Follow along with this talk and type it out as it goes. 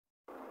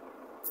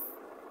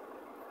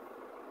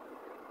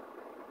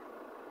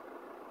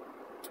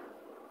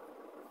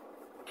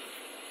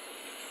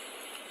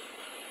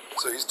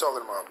So he's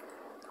talking about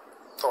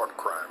thought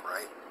crime,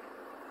 right?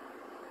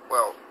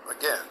 Well,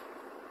 again,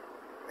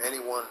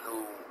 anyone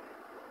who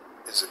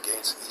is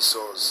against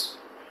Esau's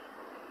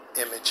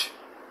image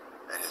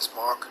and his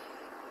mark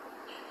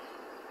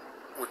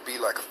would be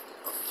like a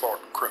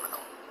thought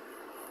criminal.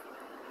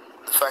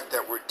 The fact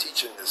that we're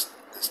teaching this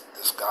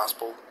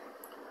gospel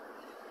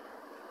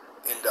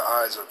in the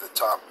eyes of the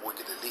top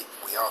wicked elite,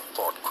 we are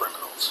thought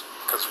criminals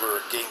because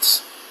we're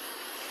against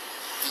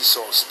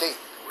Esau's state.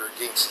 We're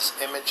against his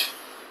image,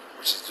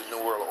 which is the New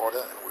World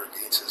Order, and we're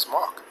against his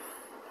mark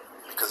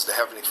because the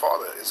Heavenly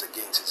Father is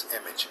against his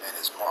image and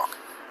his mark.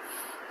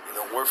 You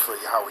know, we're for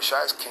Yahweh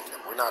Shai's kingdom.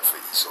 We're not for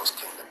Esau's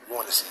kingdom. We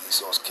want to see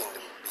Esau's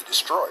kingdom be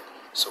destroyed.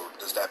 So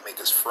does that make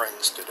us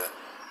friends to the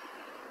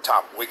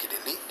top wicked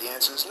elite? The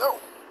answer is no.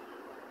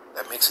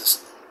 That makes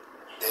us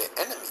their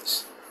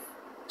enemies.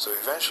 So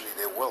eventually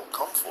they will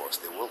come for us.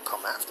 They will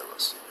come after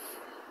us.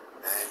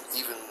 And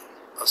even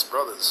us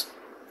brothers,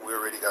 we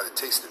already got a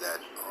taste of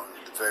that on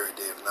the very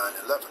day of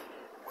 9/11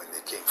 when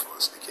they came for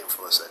us. They came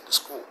for us at the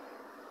school.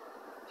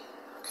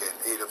 Okay, and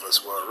 8 of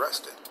us were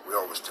arrested. We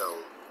always tell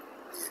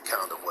the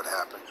account of what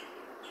happened.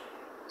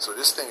 So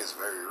this thing is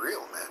very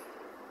real, man.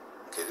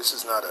 Okay, this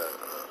is not a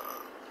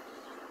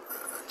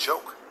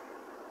joke.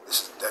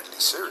 This is deadly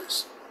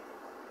serious.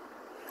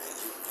 And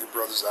you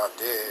brothers out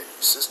there,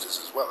 you sisters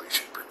as well, you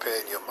should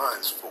prepare in your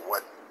minds for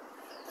what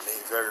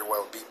may very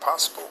well be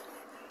possible.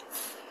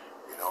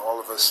 You know, all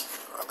of us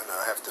are going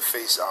to have to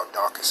face our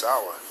darkest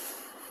hour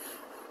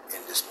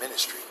in this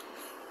ministry.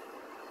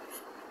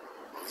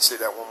 Let me say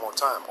that one more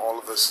time. All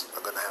of us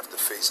are going to have to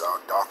face our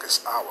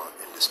darkest hour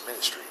in this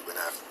ministry. We're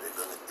going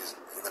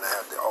to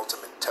have the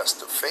ultimate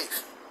test of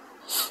faith.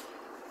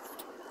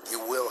 You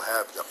will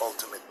have the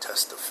ultimate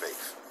test of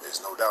faith.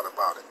 There's no doubt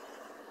about it.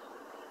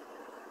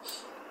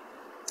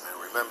 And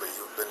remember,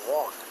 you've been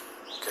warned.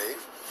 Okay?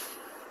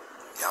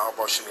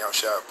 Yahweh Shem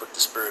Yahushua put the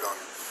spirit on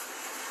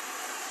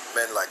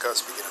men like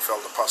us, beginning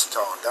from the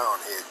Apostle on down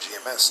here at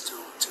GMS, to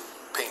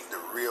paint the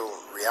real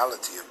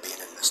reality of being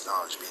in this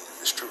knowledge, being in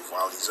this truth.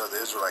 While these other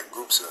Israelite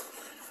groups have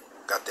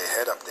got their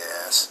head up their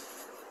ass,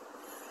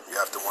 you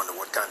have to wonder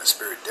what kind of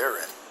spirit they're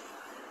in.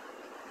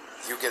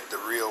 You get the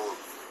real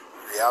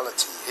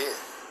reality here.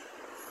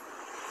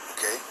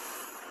 Okay?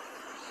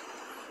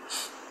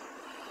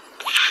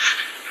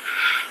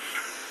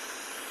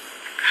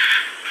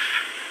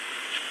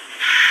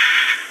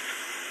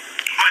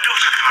 My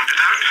daughter climbed it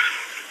out.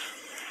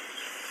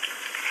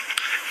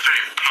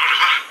 Very proud of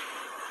her.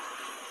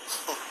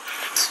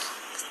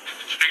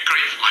 It's been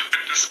great for my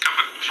been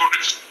discovered before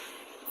it's...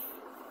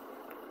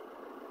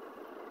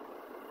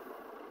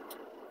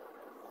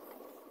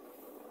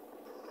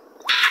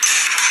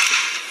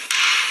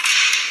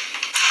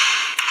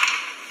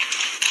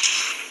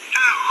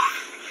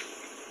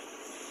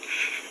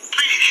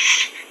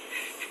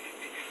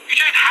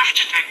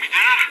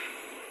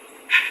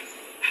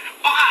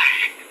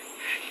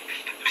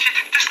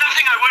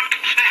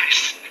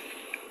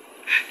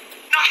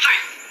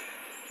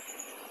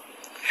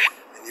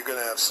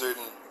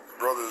 Certain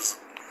brothers,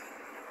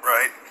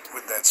 right,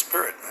 with that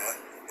spirit, man,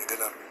 they're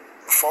gonna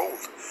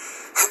fold.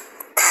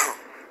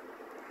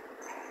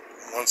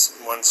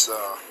 once,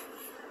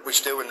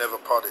 which they were never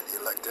part of the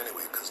elect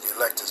anyway, because the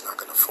elect is not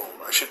gonna fold.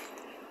 I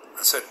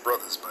said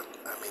brothers, but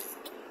I mean,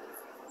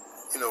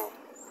 you know,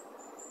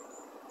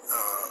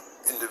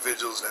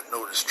 individuals that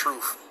know this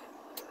truth,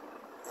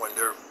 when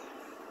they're,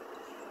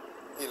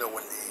 you know,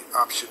 when the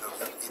option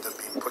of either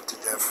being put to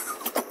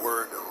death with the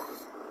word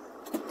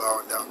or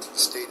bowing down to the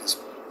state is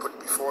put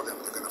before them,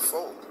 they're going to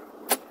fold.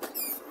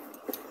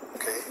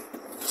 Okay?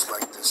 Just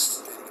like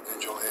this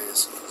individual here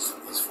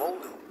he's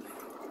folding.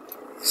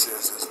 He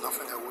says, there's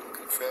nothing I wouldn't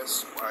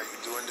confess. Why are you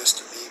doing this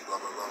to me? Blah,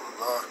 blah, blah, blah,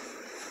 blah.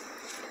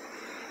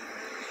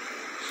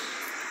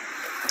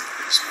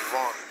 Let's move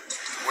on.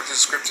 What does the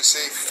scripture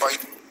say?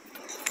 Fight.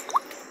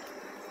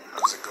 How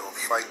does it go?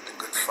 Fight the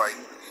good fight.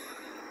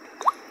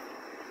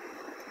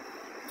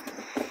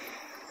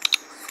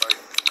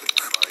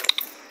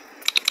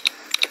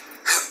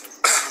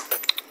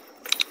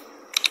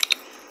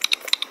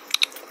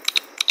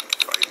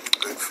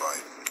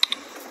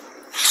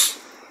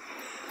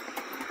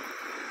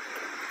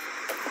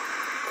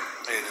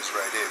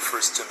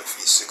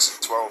 Timothy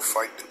 6:12,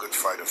 fight the good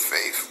fight of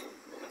faith,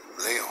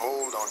 lay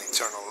hold on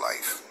eternal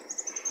life,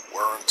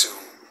 whereunto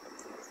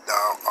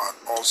thou art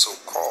also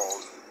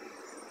called,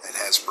 and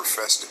hast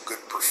professed a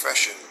good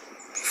profession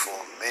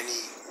before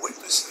many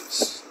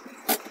witnesses.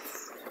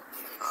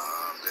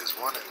 There's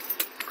one in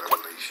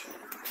Revelation.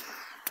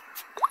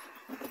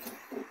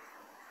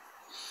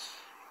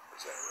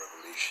 Is that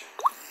Revelation?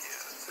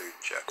 Yeah, the 3rd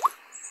chapter.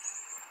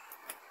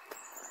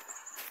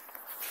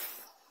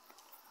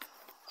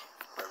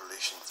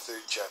 Revelation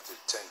 3rd chapter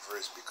 10th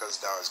verse, because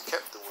thou hast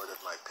kept the word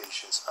of my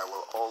patience, I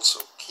will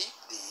also keep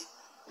thee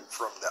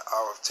from the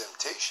hour of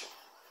temptation,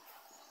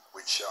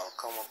 which shall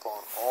come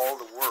upon all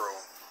the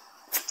world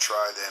to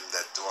try them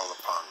that dwell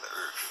upon the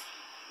earth.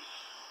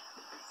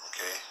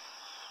 Okay?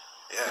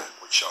 Yeah,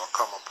 which shall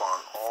come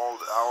upon all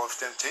the hour of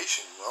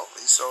temptation. Well,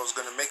 Esau is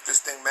going to make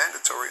this thing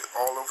mandatory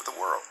all over the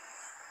world.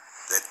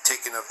 That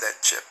taking of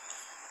that chip,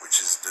 which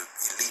is the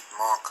elite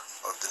mark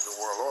of the New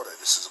World Order.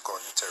 This is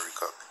according to Terry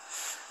Cook.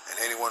 And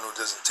anyone who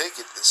doesn't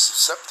take it is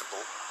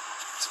susceptible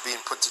to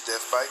being put to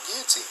death by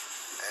guillotine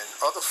and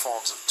other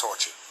forms of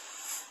torture.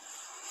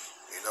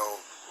 You know,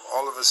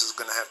 all of us is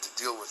going to have to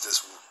deal with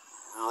this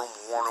Room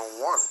 101.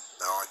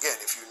 Now, again,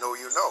 if you know,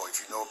 you know. If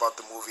you know about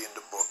the movie and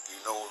the book,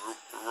 you know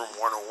Room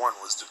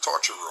 101 was the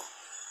torture room.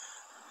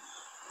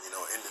 You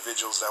know,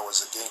 individuals that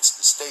was against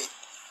the state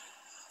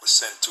were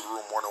sent to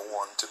Room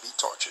 101 to be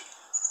tortured.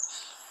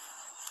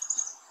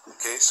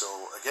 Okay, so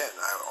again,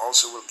 I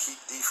also will keep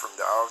thee from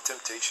the hour of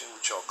temptation,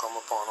 which shall come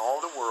upon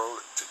all the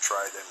world to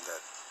try them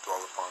that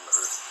dwell upon the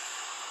earth.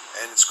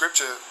 And the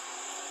scripture,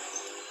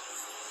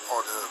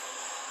 or the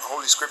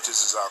Holy Scriptures,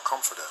 is our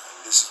comforter.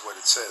 And this is what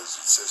it says.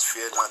 It says,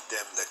 fear not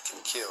them that can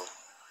kill.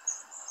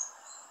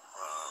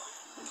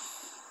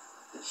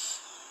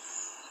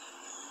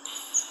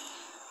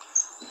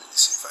 Let me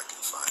see if I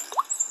can find it.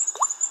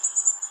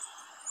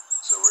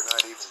 So we're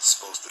not even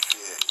supposed to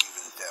fear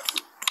even death.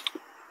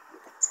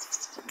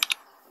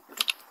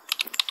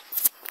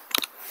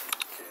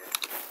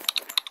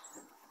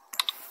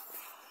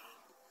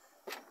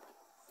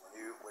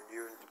 When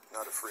you're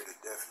not afraid of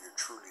death, you're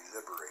truly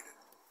liberated.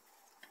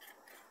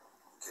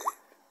 Okay.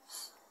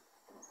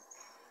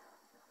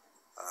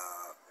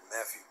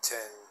 Matthew 10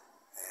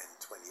 and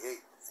 28.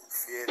 And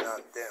fear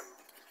not them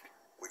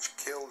which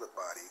kill the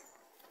body,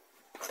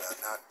 but are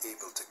not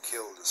able to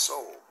kill the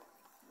soul,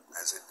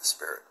 as in the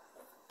spirit.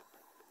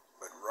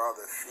 But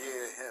rather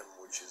fear him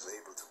which is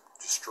able to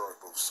destroy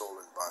both soul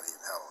and body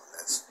in hell. And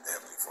that's the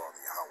Heavenly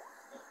Father,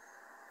 Yahweh.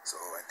 So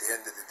at the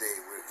end of the day,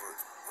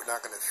 we're not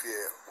going to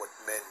fear what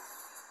men.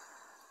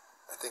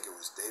 I think it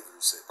was David who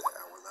said that,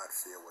 I will not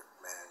fear what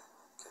man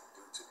can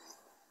do to me.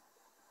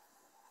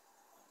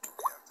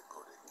 We have to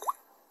go to Google.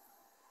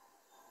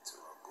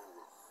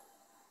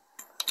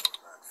 I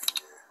will not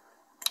fear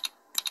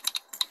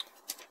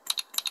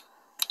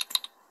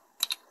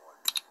what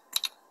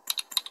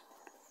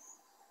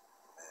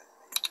man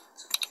may do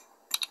to me.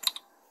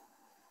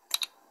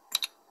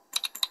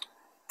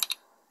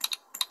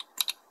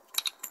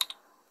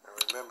 And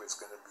remember, it's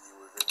going to be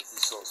within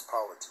Esau's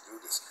power to do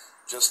this.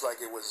 Just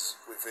like it was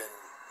within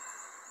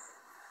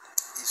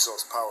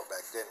Esau's power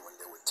back then when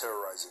they were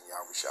terrorizing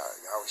Yahushua.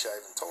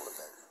 Yahushua even told him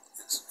that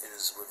it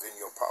is within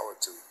your power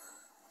to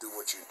do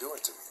what you're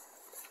doing to me.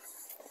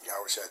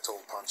 Yahushua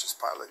told Pontius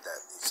Pilate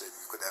that. He said,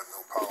 you could have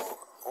no power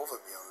over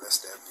me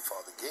unless the Heavenly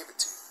Father gave it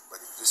to you.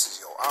 But if this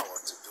is your hour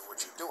to do what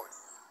you're doing.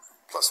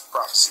 Plus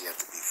prophecy had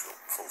to be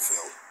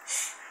fulfilled.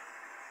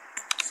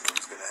 So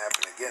it's going to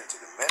happen again to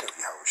the men of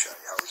Yahushua.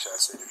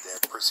 Yahushua said, if they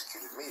have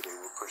persecuted me, they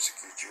will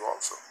persecute you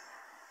also.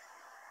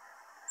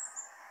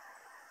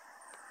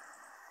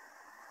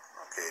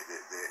 Okay,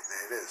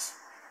 there it is.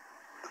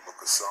 The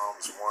book of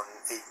Psalms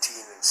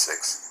 118 and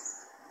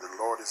 6. The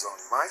Lord is on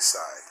my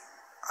side.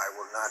 I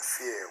will not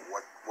fear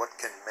what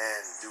can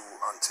man do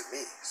unto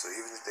me. So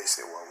even if they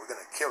say, well, we're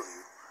going to kill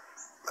you,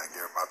 like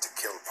they're about to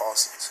kill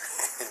Parsons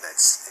in that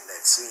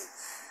scene,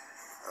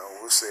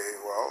 we'll say,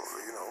 well,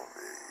 you know,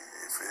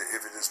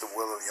 if it is the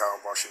will of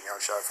Yahweh and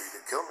Yahushua for you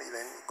to kill me,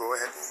 then go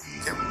ahead and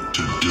kill me.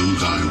 To do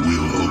thy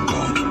will, O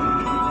God.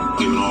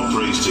 Giving all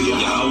praise to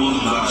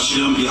Yahweh,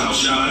 Ba'ashem,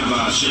 Yahushua,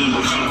 Ba'ashem,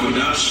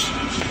 B'Chakodash.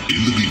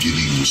 In the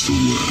beginning was the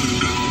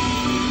Word,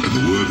 and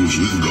the Word was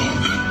with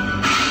God,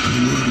 and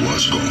the Word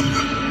was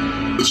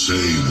God. The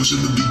same was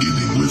in the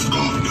beginning with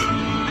God.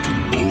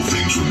 All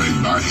things were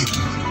made by him,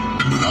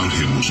 and without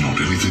him was not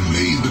anything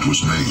made that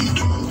was made.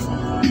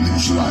 In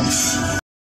his life